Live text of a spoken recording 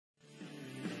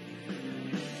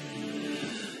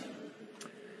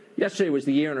Yesterday was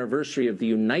the year anniversary of the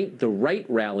Unite the Right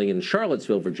rally in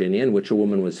Charlottesville, Virginia, in which a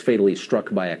woman was fatally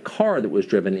struck by a car that was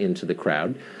driven into the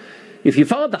crowd. If you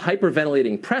followed the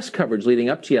hyperventilating press coverage leading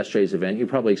up to yesterday's event, you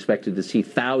probably expected to see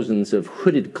thousands of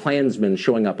hooded Klansmen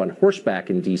showing up on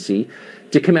horseback in D.C.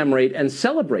 to commemorate and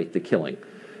celebrate the killing.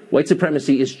 White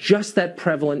supremacy is just that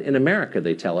prevalent in America,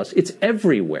 they tell us. It's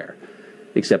everywhere,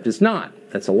 except it's not.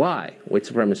 That's a lie. White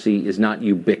supremacy is not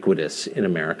ubiquitous in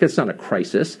America. It's not a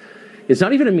crisis. It's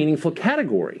not even a meaningful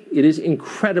category. It is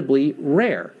incredibly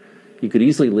rare. You could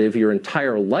easily live your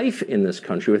entire life in this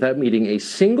country without meeting a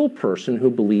single person who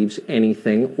believes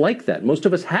anything like that. Most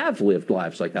of us have lived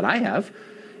lives like that. I have.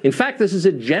 In fact, this is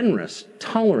a generous,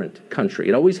 tolerant country.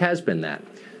 It always has been that.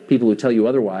 People who tell you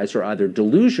otherwise are either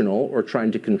delusional or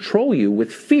trying to control you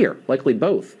with fear, likely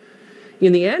both.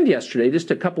 In the end yesterday,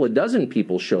 just a couple of dozen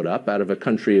people showed up out of a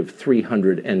country of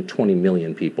 320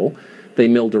 million people. They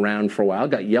milled around for a while,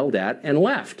 got yelled at, and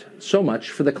left. So much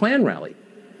for the Klan rally.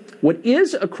 What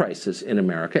is a crisis in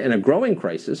America, and a growing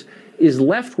crisis, is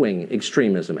left-wing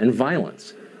extremism and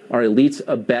violence. Our elites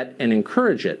abet and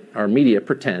encourage it. Our media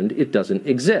pretend it doesn't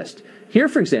exist. Here,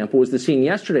 for example, was the scene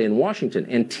yesterday in Washington.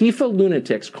 Antifa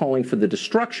lunatics calling for the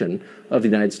destruction of the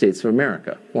United States of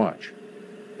America. Watch.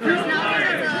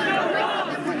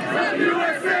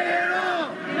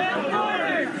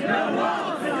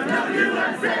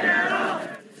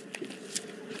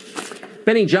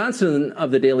 Benny Johnson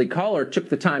of the Daily Caller took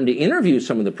the time to interview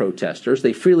some of the protesters.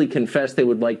 They freely confessed they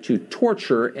would like to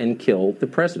torture and kill the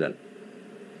president.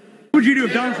 What would you do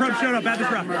if Donald Trump showed up at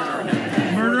this rally?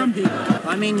 Murder him?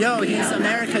 I mean, he's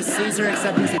America's Caesar,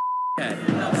 except he's a head.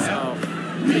 So,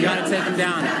 you gotta take him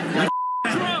down.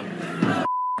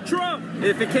 Trump!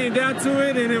 If it came down to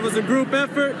it and it was a group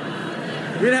effort,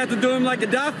 we'd have to do him like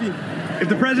Gaddafi. If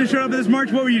the president showed up at this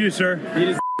march, what would you do, sir?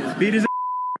 Beat his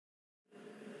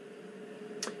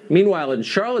Meanwhile, in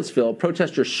Charlottesville,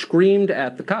 protesters screamed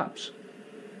at the cops.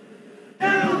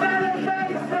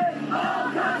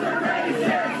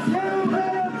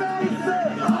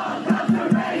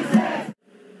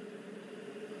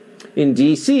 In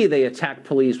D.C., they attacked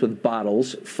police with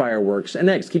bottles, fireworks, and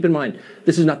eggs. Keep in mind,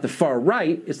 this is not the far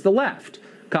right, it's the left.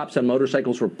 Cops on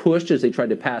motorcycles were pushed as they tried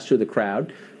to pass through the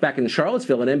crowd. Back in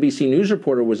Charlottesville, an NBC News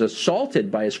reporter was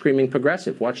assaulted by a screaming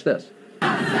progressive. Watch this.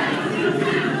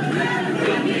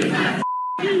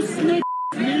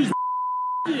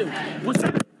 What's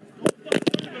up?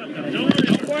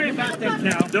 Don't worry about that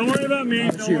now. Don't worry about me.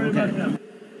 Don't worry about them.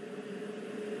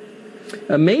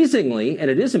 Amazingly,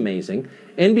 and it is amazing,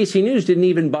 NBC News didn't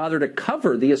even bother to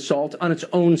cover the assault on its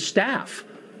own staff.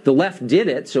 The left did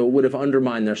it, so it would have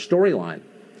undermined their storyline.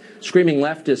 Screaming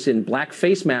leftists in black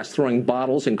face masks throwing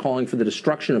bottles and calling for the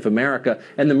destruction of America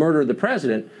and the murder of the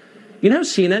president. You know how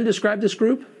CNN described this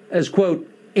group? As, quote,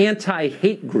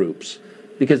 anti-hate groups.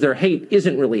 Because their hate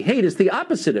isn't really hate, it's the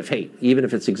opposite of hate, even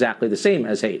if it's exactly the same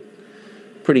as hate.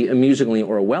 Pretty amusingly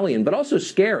Orwellian, but also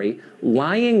scary.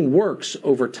 Lying works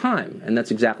over time, and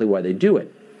that's exactly why they do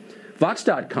it.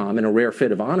 Vox.com, in a rare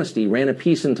fit of honesty, ran a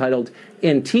piece entitled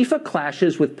Antifa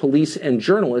Clashes with Police and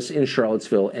Journalists in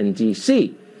Charlottesville and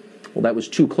D.C. Well, that was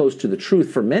too close to the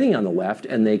truth for many on the left,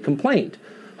 and they complained.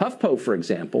 HuffPo, for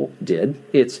example, did.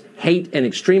 Its hate and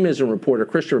extremism reporter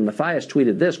Christopher Mathias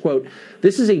tweeted this, quote,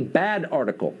 "This is a bad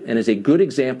article and is a good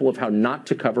example of how not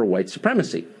to cover white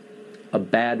supremacy." A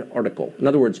bad article. In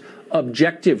other words,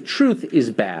 objective truth is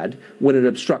bad when it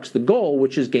obstructs the goal,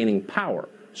 which is gaining power.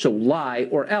 So lie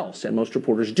or else, and most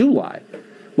reporters do lie.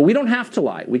 But we don't have to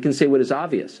lie. We can say what is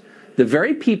obvious. The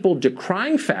very people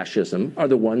decrying fascism are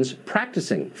the ones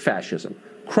practicing fascism.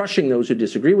 Crushing those who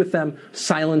disagree with them,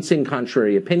 silencing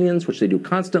contrary opinions, which they do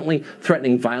constantly,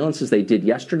 threatening violence as they did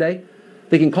yesterday.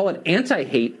 They can call it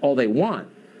anti-hate all they want,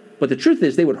 but the truth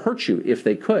is they would hurt you if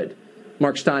they could.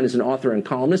 Mark Stein is an author and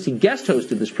columnist. He guest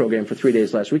hosted this program for 3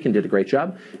 days last week and did a great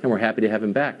job, and we're happy to have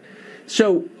him back.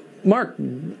 So, Mark,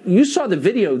 you saw the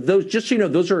video. Those, just so you know,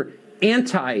 those are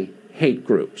anti-hate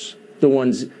groups, the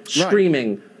ones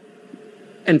screaming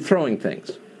and throwing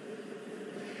things.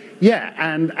 Yeah,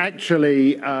 and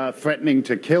actually threatening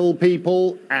to kill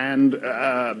people and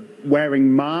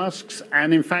wearing masks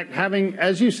and, in fact, having,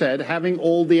 as you said, having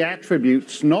all the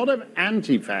attributes, not of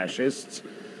anti-fascists,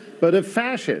 but of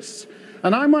fascists.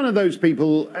 And I'm one of those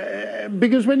people,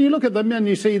 because when you look at them and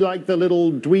you see, like, the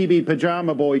little dweeby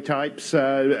pajama boy types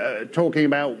talking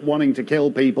about wanting to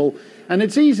kill people, and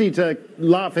it's easy to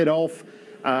laugh it off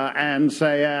and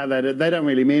say, they don't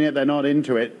really mean it, they're not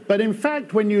into it. But in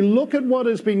fact, when you look at what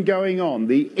has been going on,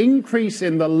 the increase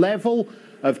in the level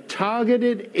of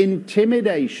targeted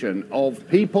intimidation of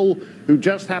people who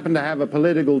just happen to have a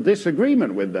political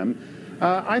disagreement with them,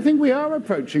 I think we are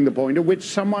approaching the point at which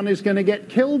someone is going to get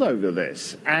killed over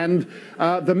this. And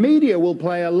the media will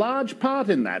play a large part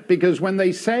in that, because when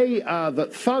they say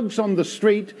that thugs on the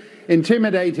street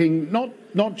intimidating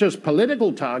not just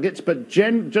political targets, but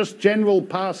just general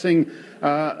passing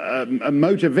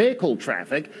motor vehicle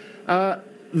traffic,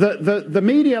 the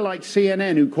media like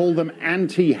CNN, who call them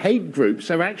anti-hate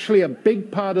groups, are actually a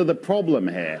big part of the problem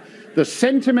here. The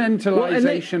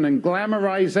sentimentalization and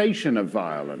glamorization of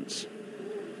violence.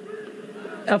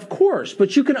 Of course,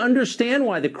 but you can understand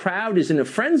why the crowd is in a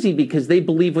frenzy, because they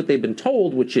believe what they've been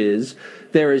told, which is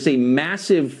there is a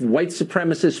massive white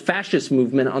supremacist fascist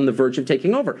movement on the verge of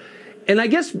taking over. And I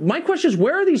guess my question is,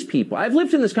 where are these people? I've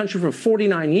lived in this country for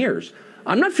 49 years.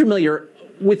 I'm not familiar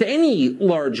with any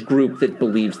large group that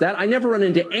believes that. I never run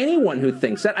into anyone who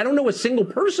thinks that. I don't know a single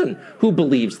person who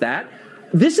believes that.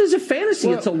 This is a fantasy.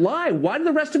 Well, it's a lie. Why do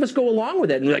the rest of us go along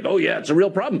with it? And you're like, oh, yeah, it's a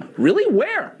real problem. Really?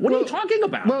 Where? What are you talking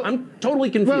about? I'm totally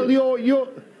confused. Well,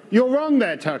 you're wrong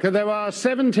there, Tucker. There are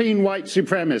 17 white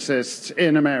supremacists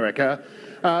in America.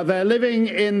 They're living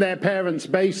in their parents'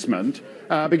 basement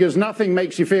because nothing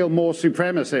makes you feel more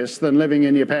supremacist than living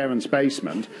in your parents'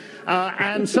 basement.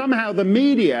 And somehow the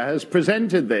media has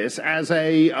presented this as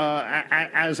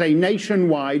a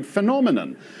nationwide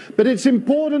phenomenon. But it's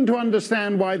important to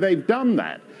understand why they've done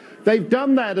that. They've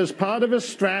done that as part of a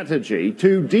strategy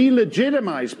to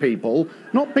delegitimize people,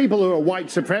 not people who are white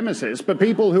supremacists, but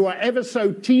people who are ever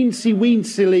so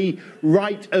teensy-weensily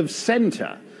right of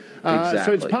center.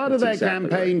 So it's part of their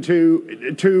campaign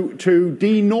to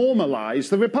denormalize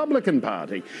the Republican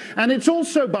Party. And it's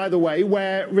also, by the way,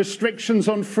 where restrictions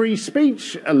on free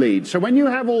speech lead. So when you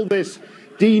have all this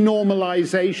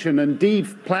denormalization and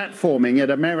deplatforming at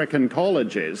American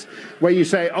colleges, where you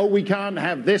say, oh, we can't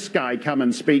have this guy come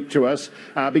and speak to us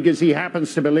because he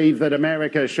happens to believe that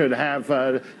America should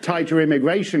have tighter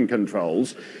immigration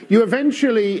controls, you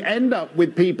eventually end up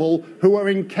with people who are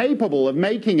incapable of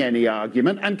making any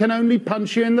argument and can only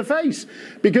punch you in the face.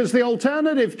 Because the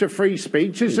alternative to free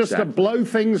speech is just to blow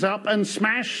things up and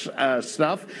smash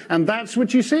stuff, and that's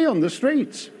what you see on the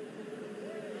streets.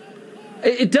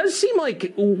 It does seem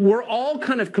like we're all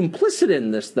kind of complicit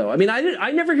in this, though. I mean, I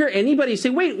never hear anybody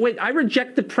say, wait, I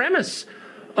reject the premise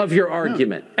of your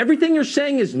argument. No. Everything you're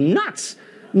saying is nuts.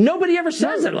 Nobody ever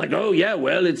says that. Like, oh, yeah,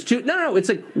 well, it's too... No, it's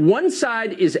like one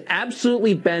side is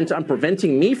absolutely bent on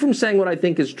preventing me from saying what I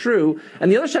think is true,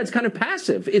 and the other side's kind of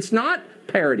passive. It's not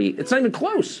parity. It's not even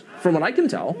close, from what I can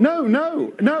tell.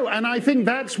 No, and I think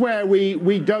that's where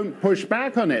we don't push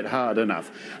back on it hard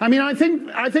enough. I mean, I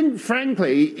think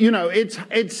frankly, you know, it's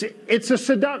a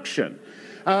seduction.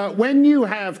 When you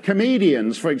have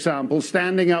comedians, for example,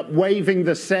 standing up waving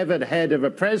the severed head of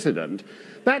a president,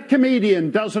 that comedian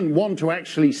doesn't want to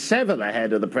actually sever the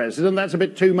head of the president. That's a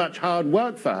bit too much hard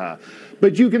work for her.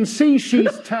 But you can see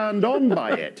she's turned on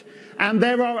by it. And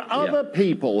there are other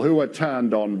people who are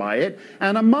turned on by it.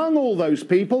 And among all those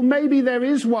people, maybe there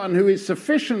is one who is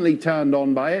sufficiently turned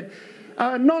on by it.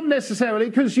 Not necessarily,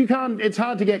 because it's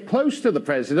hard to get close to the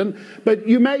president, but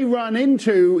you may run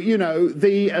into, you know,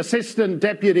 the assistant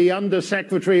deputy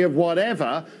undersecretary of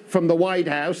whatever from the White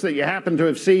House that you happen to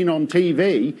have seen on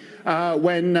TV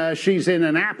when she's in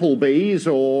an Applebee's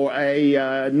or a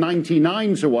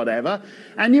 99s or whatever,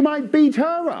 and you might beat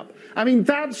her up. I mean,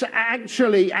 that's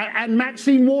actually, and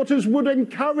Maxine Waters would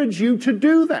encourage you to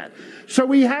do that. So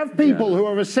we have people who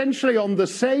are essentially on the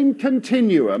same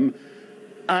continuum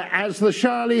as the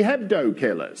Charlie Hebdo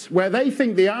killers, where they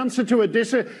think the answer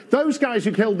to those guys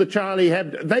who killed the Charlie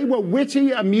Hebdo, they were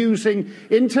witty, amusing,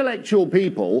 intellectual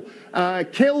people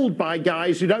killed by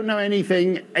guys who don't know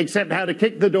anything except how to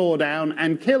kick the door down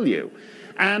and kill you.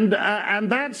 And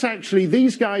that's actually,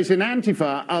 these guys in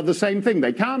Antifa are the same thing.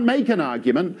 They can't make an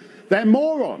argument. They're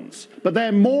morons, but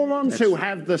they're morons who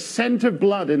have the scent of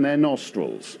blood in their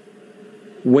nostrils.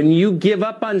 When you give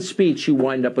up on speech, you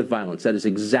wind up with violence. That is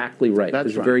exactly right.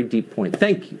 That's a very deep point.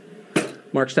 Thank you.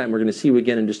 Mark Stein, we're going to see you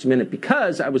again in just a minute.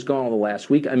 Because I was gone all the last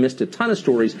week, I missed a ton of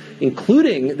stories,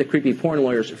 including the creepy porn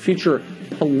lawyer's future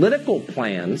political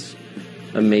plans.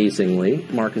 Amazingly,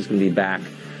 Mark is going to be back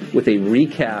with a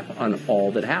recap on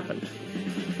all that happened.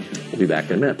 We'll be back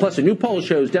in a minute. Plus, a new poll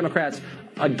shows Democrats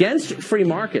against free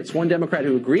markets. One Democrat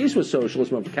who agrees with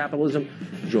socialism over capitalism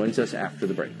joins us after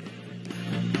the break.